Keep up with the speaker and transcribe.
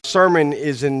sermon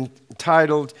is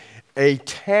entitled A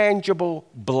Tangible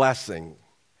Blessing.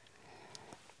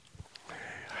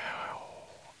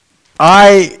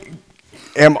 I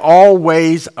am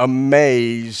always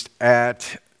amazed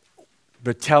at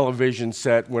the television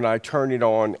set when I turn it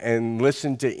on and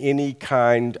listen to any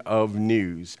kind of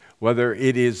news, whether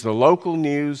it is the local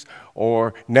news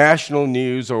or national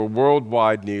news or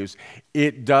worldwide news.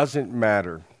 It doesn't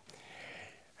matter.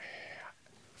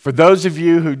 For those of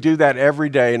you who do that every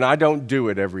day, and I don't do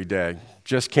it every day,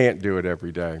 just can't do it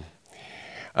every day,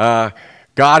 God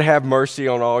have mercy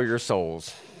on all your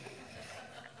souls.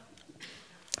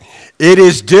 It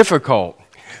is difficult.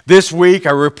 This week,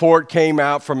 a report came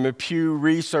out from the Pew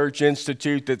Research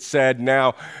Institute that said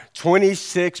now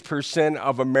 26%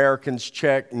 of Americans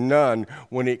check none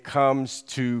when it comes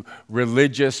to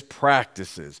religious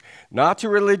practices. Not to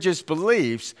religious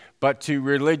beliefs, but to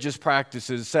religious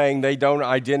practices, saying they don't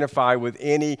identify with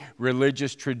any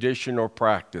religious tradition or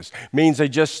practice. Means they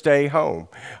just stay home.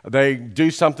 They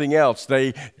do something else.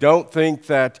 They don't think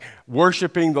that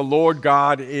worshiping the Lord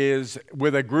God is,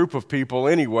 with a group of people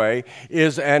anyway,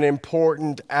 is an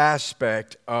important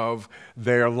aspect of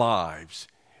their lives.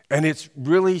 And it's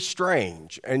really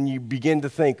strange. And you begin to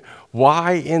think,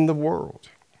 why in the world?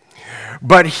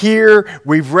 But here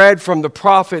we've read from the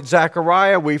prophet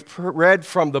Zechariah, we've read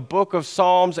from the book of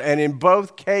Psalms, and in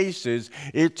both cases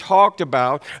it talked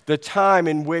about the time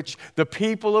in which the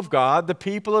people of God, the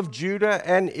people of Judah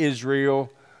and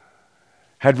Israel,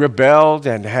 had rebelled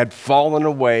and had fallen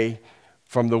away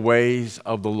from the ways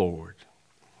of the Lord.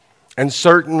 And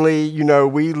certainly,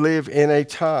 we live in a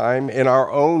time in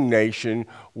our own nation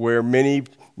where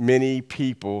many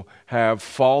people have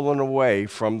fallen away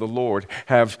from the Lord,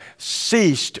 have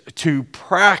ceased to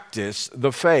practice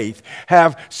the faith,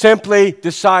 have simply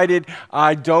decided,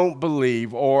 I don't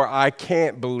believe, or I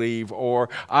can't believe, or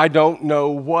I don't know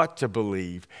what to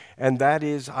believe. And that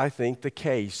is, I think, the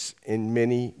case in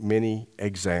many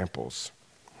examples.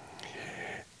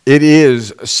 It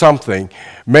is something.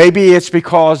 Maybe it's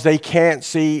because they can't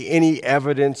see any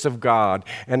evidence of God.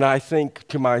 And I think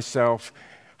to myself,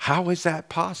 how is that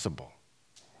possible?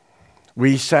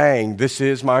 We sang, "This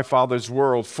is my Father's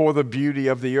world, for the beauty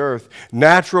of the earth."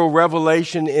 Natural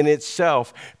revelation in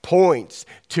itself points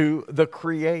to the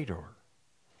Creator.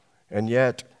 And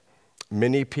yet,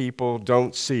 many people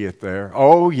don't see it there.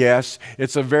 Oh, yes,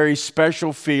 it's a very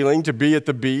special feeling to be at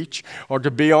the beach or to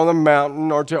be on a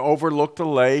mountain or to overlook the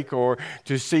lake or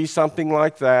to see something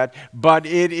like that. But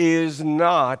it is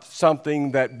not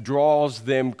something that draws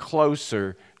them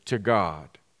closer to God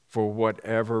for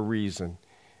whatever reason.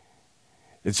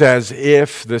 It's as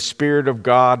if the Spirit of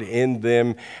God in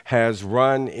them has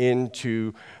run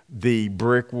into the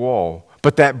brick wall.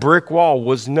 But that brick wall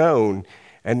was known,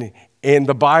 and in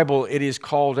the Bible, it is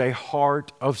called a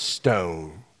heart of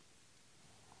stone.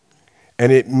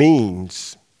 And it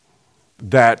means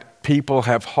that people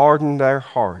have hardened their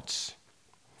hearts.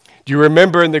 Do you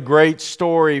remember in the great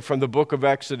story from the book of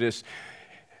Exodus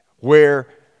where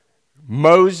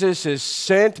Moses is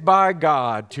sent by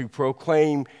God to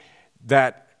proclaim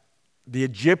that the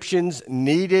Egyptians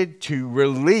needed to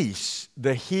release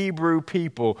the Hebrew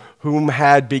people whom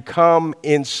had become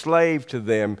enslaved to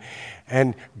them.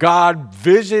 And God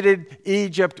visited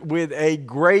Egypt with a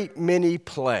great many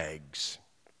plagues.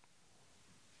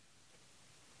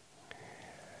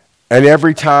 And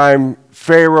every time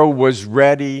Pharaoh was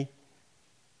ready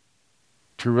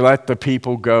to let the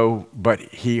people go, but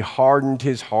he hardened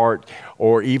his heart,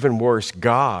 or even worse,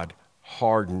 God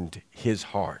hardened his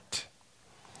heart.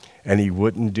 And he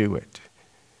wouldn't do it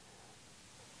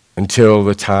until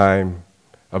the time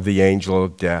of the angel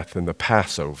of death and the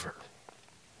Passover.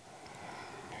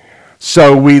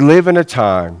 So we live in a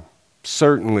time,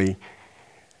 certainly,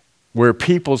 where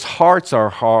people's hearts are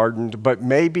hardened, but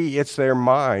maybe it's their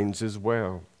minds as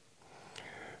well.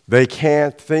 They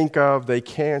can't think of, they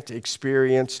can't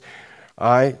experience.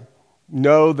 I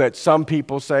know that some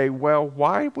people say, well,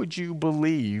 why would you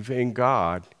believe in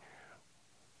God?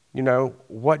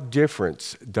 What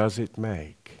difference does it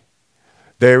make?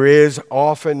 There is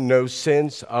often no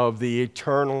sense of the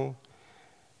eternal,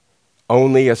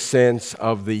 only a sense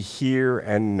of the here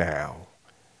and now,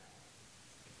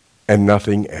 and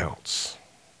nothing else.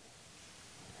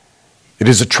 It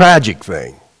is a tragic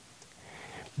thing,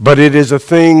 but it is a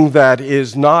thing that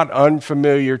is not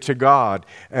unfamiliar to God.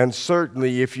 And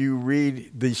certainly if you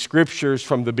read the scriptures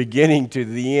from the beginning to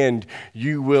the end,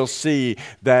 you will see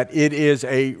that it is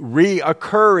a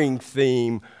reoccurring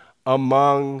theme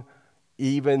among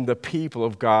even the people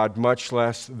of God, much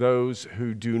less those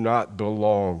who do not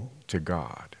belong to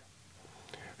God,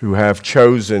 who have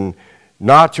chosen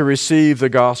not to receive the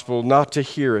gospel, not to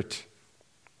hear it.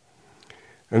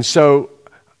 And so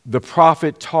the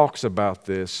prophet talks about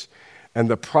this, and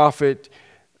the prophet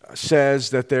says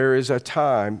that there is a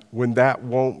time when that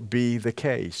won't be the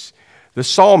case. The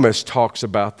psalmist talks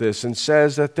about this and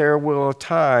says that there will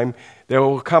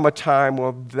come a time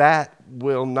when that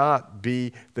will not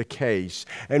be the case.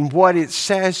 And what it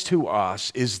says to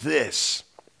us is this,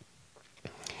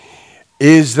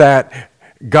 is that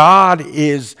God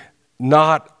is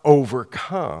not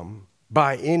overcome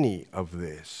by any of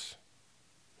this.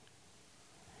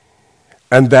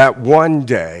 And that one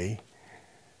day,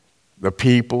 the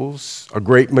peoples, a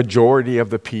great majority of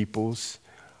the peoples,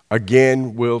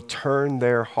 again will turn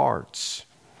their hearts,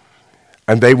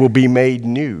 and they will be made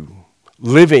new,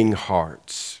 living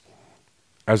hearts,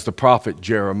 as the prophet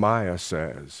Jeremiah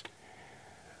says,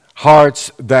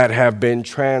 hearts that have been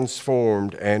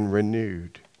transformed and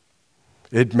renewed.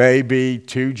 It may be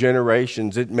 2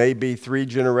 generations. It may be 3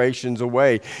 generations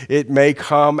away. It may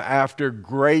come after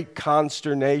great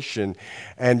consternation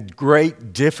and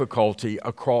great difficulty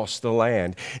across the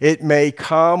land. It may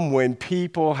come when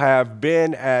people have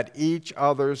been at each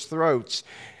other's throats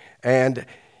and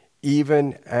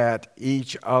even at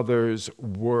each other's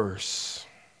worst.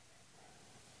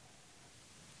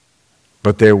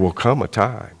 But there will come a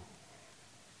time,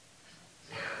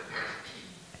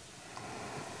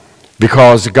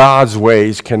 because God's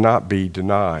ways cannot be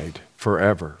denied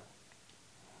forever.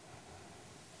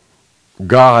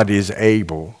 God is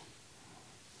able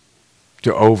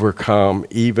to overcome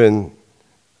even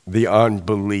the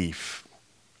unbelief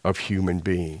of human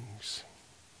beings.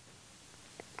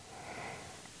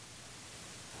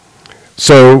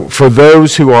 So for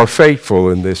those who are faithful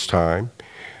in this time,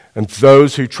 and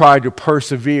those who try to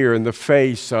persevere in the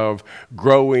face of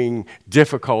growing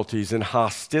difficulties and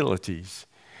hostilities,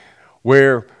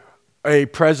 where a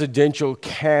presidential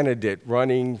candidate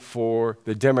running for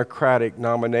the Democratic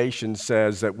nomination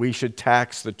says that we should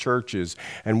tax the churches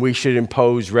and we should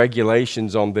impose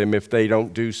regulations on them if they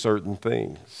don't do certain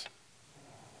things.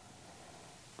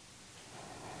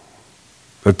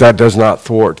 But that does not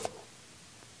thwart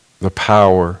the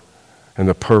power and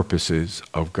the purposes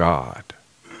of God.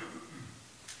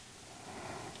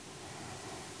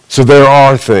 So there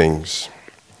are things.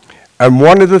 And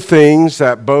one of the things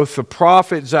that both the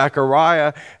prophet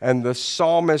Zechariah and the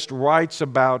psalmist writes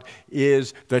about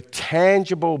is the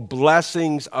tangible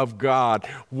blessings of God.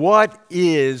 What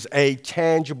is a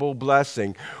tangible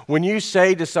blessing? When you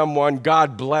say to someone,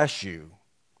 God bless you,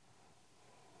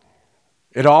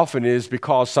 it often is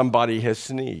because somebody has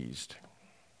sneezed.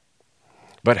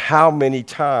 But how many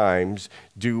times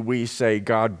do we say,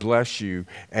 God bless you,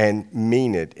 and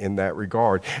mean it in that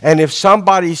regard? And if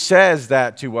somebody says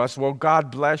that to us, well, God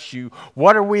bless you,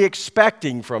 what are we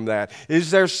expecting from that?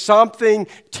 Is there something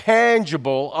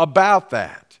tangible about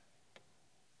that?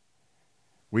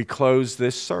 We close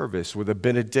this service with a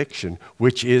benediction,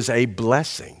 which is a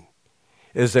blessing.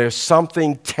 Is there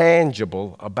something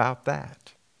tangible about that?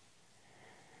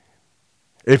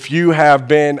 If you have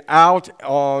been out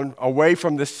away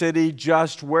from the city,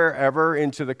 just wherever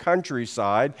into the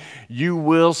countryside, you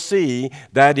will see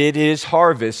that it is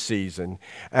harvest season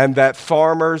and that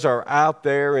farmers are out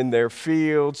there in their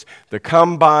fields. The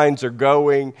combines are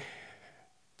going.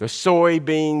 The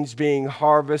soybeans being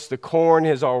harvested. The corn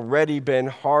has already been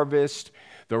harvested.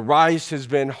 The rice has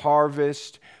been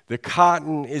harvested. The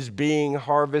cotton is being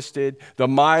harvested. The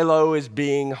milo is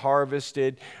being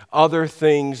harvested. Other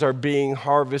things are being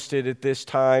harvested at this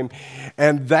time.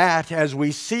 And that, as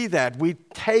we see that, we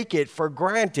take it for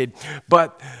granted.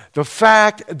 But the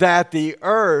fact that the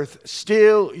earth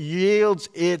still yields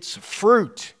its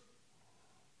fruit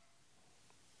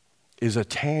is a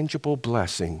tangible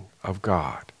blessing of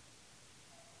God.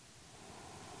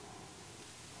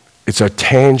 It's a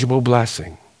tangible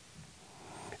blessing.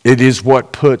 It is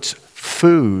what puts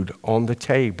food on the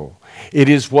table. It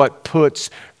is what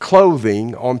puts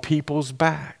clothing on people's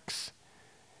backs.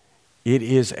 It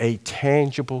is a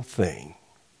tangible thing.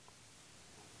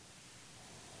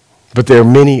 But there are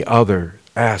many other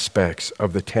aspects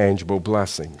of the tangible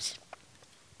blessings.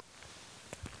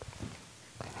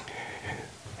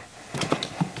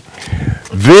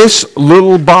 This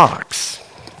little box,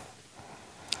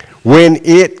 when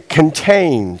it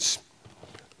contains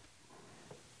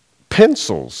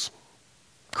pencils,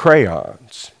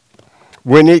 crayons,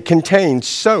 when it contains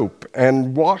soap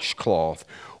and washcloth,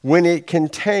 when it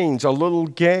contains a little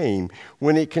game,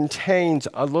 when it contains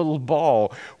a little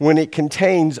ball, when it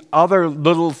contains other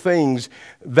little things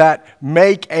that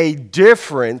make a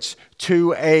difference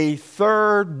to a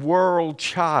third world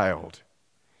child.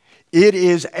 It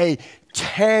is a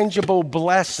tangible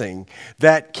blessing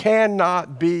that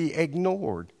cannot be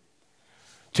ignored.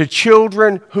 To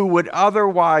children who would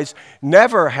otherwise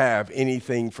never have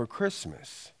anything for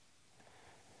Christmas.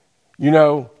 You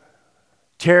know,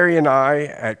 Terry and I,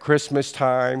 at Christmas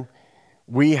time,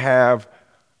 we have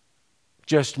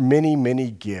just many, many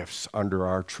gifts under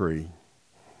our tree,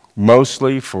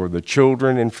 mostly for the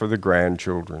children and for the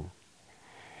grandchildren.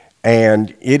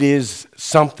 And it is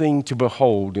something to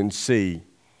behold and see.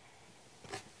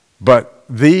 But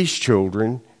these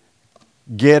children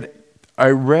get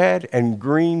a red and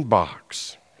green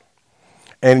box,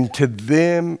 and to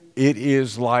them it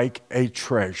is like a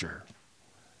treasure.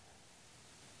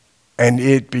 And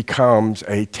it becomes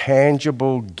a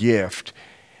tangible gift.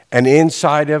 And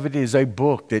inside of it is a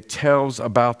book that tells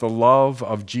about the love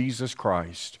of Jesus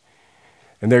Christ.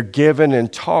 And they're given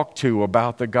and talked to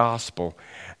about the gospel.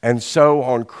 And so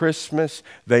on Christmas,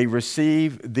 they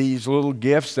receive these little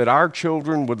gifts that our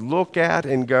children would look at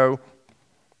and go,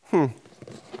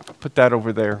 put that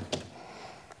over there.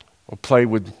 We'll play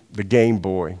with the Game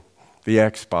Boy, the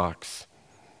Xbox,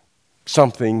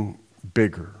 something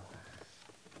bigger.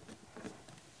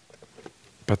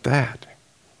 But that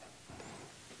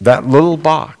little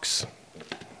box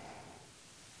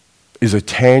is a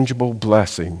tangible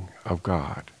blessing of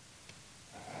God.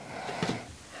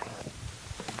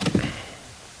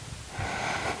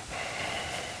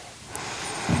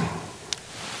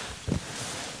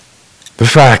 The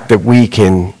fact that we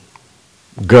can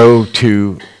go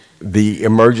to the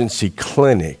emergency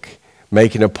clinic,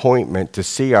 make an appointment to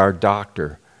see our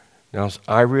doctor. Now,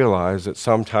 I realize that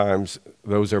sometimes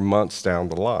those are months down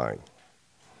the line,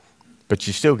 but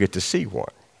you still get to see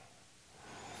one.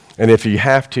 And if you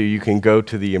have to, you can go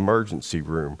to the emergency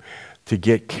room to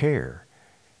get care.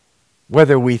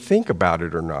 Whether we think about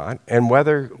it or not, and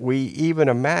whether we even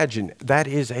imagine, that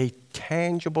is a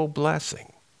tangible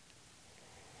blessing.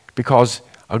 Because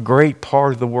a great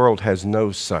part of the world has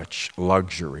no such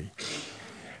luxury,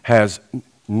 has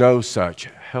no such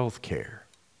health care.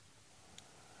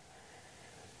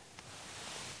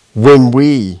 When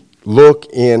we look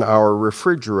in our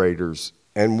refrigerators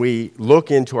and we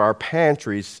look into our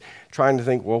pantries trying to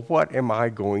think, well, what am I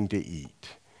going to eat?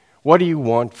 What do you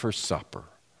want for supper?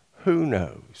 Who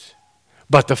knows?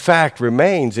 But the fact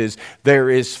remains is there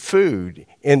is food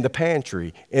in the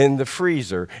pantry, in the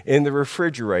freezer, in the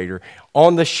refrigerator,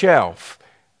 on the shelf.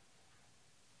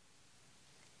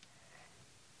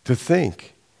 To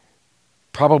think,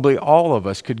 probably all of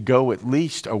us could go at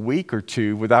least a week or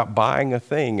two without buying a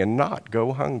thing and not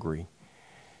go hungry.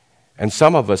 And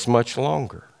some of us much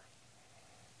longer.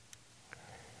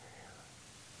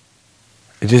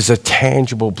 It is a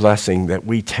tangible blessing that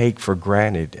we take for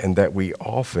granted and that we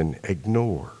often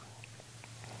ignore.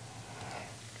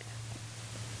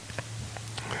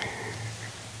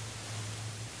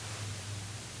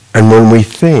 And when we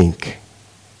think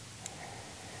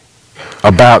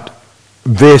about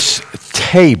this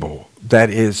table that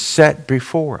is set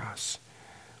before us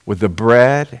with the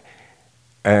bread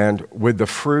and with the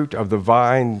fruit of the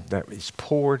vine that is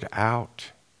poured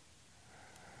out,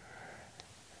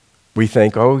 we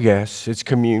think, oh yes, it's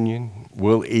communion.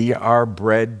 We'll eat our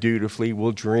bread dutifully.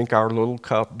 We'll drink our little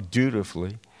cup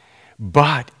dutifully.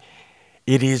 But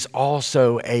it is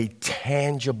also a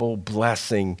tangible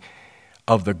blessing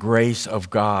of the grace of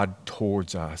God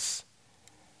towards us.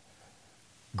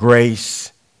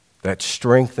 Grace that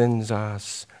strengthens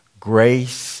us.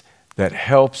 Grace that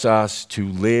helps us to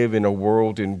live in a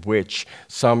world in which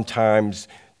sometimes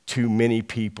too many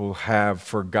people have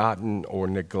forgotten or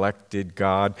neglected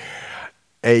God.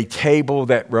 A table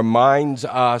that reminds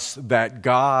us that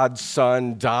God's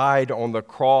Son died on the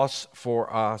cross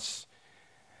for us,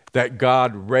 that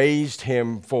God raised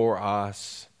him for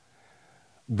us,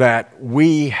 that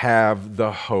we have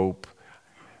the hope.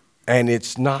 And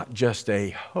it's not just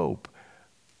a hope,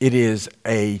 it is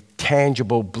a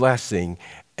tangible blessing,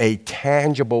 a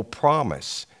tangible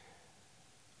promise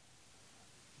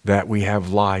that we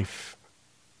have life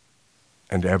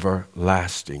and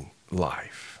everlasting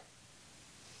life.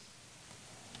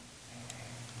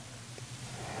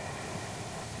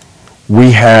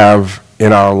 We have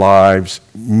in our lives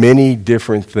many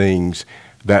different things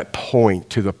that point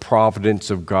to the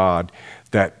providence of God,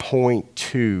 that point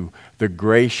to the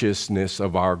graciousness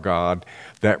of our God,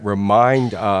 that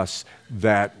remind us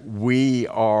that we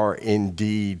are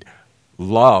indeed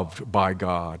loved by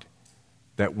God,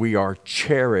 that we are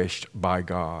cherished by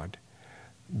God,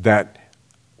 that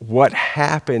what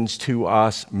happens to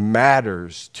us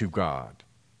matters to God.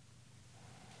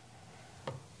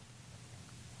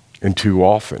 And too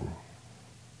often,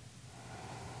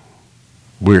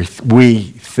 We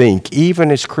think,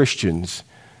 even as Christians,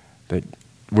 that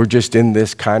we're just in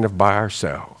this kind of by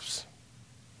ourselves.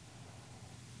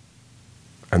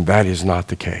 And that is not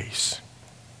the case.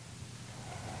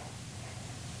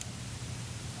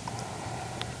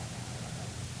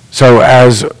 So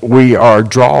as we are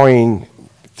drawing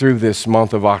through this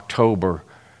month of October,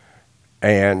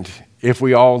 and if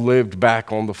we all lived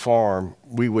back on the farm,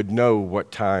 we would know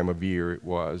what time of year it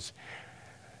was.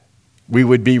 We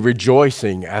would be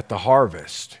rejoicing at the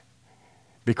harvest,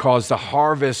 because the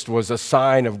harvest was a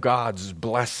sign of God's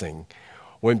blessing.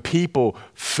 When people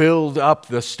filled up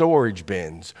the storage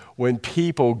bins, when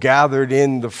people gathered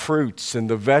in the fruits and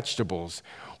the vegetables,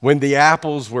 when the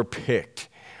apples were picked,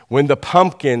 when the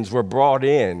pumpkins were brought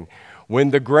in,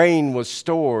 when the grain was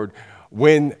stored,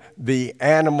 when the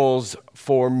animals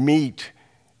for meat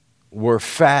were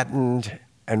fattened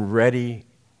and ready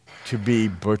to be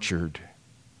butchered.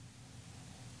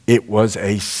 It was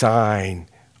a sign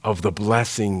of the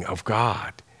blessing of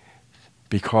God,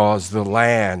 because the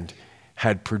land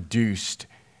had produced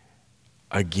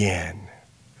again.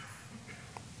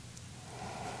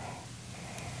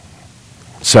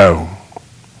 So,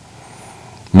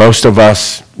 most of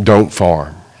us don't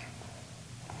farm.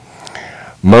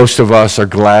 Most of us are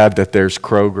glad that there's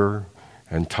Kroger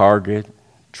and Target,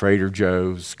 Trader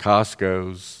Joe's,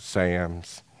 Costco's,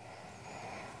 Sam's.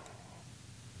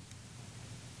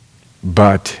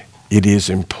 But it is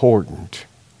important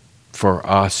for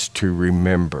us to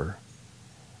remember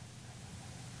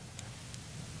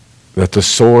that the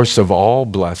source of all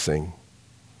blessing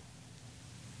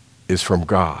is from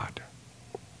God.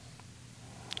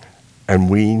 And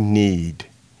we need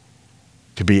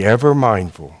to be ever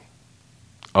mindful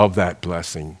of that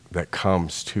blessing that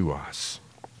comes to us.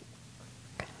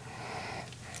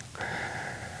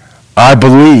 I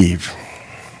believe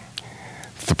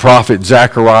the prophet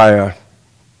Zechariah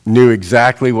knew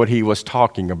exactly what he was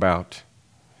talking about.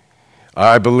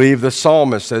 I believe the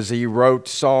psalmist, as he wrote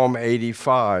Psalm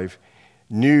 85,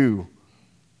 knew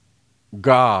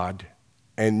God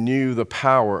and knew the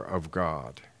power of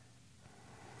God.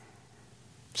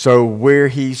 So where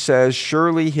he says,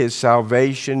 surely his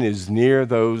salvation is near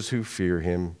those who fear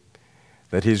him,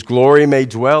 that his glory may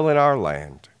dwell in our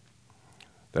land,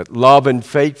 that love and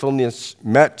faithfulness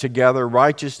met together,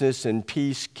 righteousness and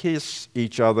peace kiss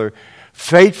each other,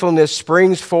 faithfulness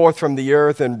springs forth from the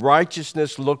earth, and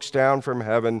righteousness looks down from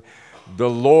heaven. The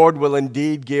Lord will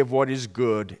indeed give what is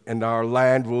good, and our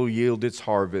land will yield its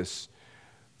harvest.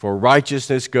 For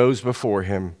righteousness goes before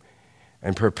him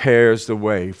and prepares the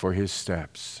way for his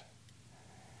steps.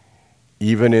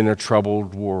 Even in a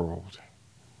troubled world,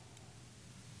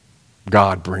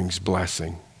 God brings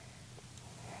blessing.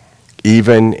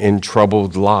 Even in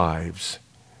troubled lives,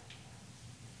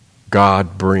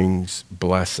 God brings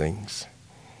blessings.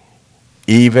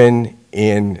 Even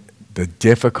in the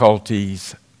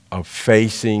difficulties of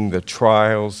facing the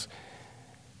trials,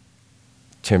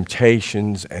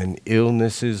 temptations, and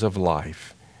illnesses of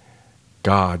life,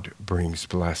 God brings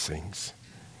blessings.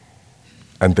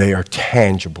 And they are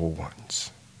tangible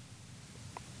ones.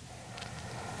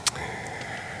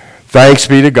 Thanks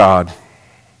be to God,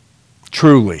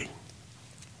 truly,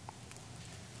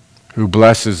 who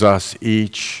blesses us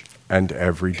each and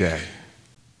every day.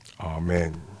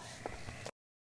 Amen.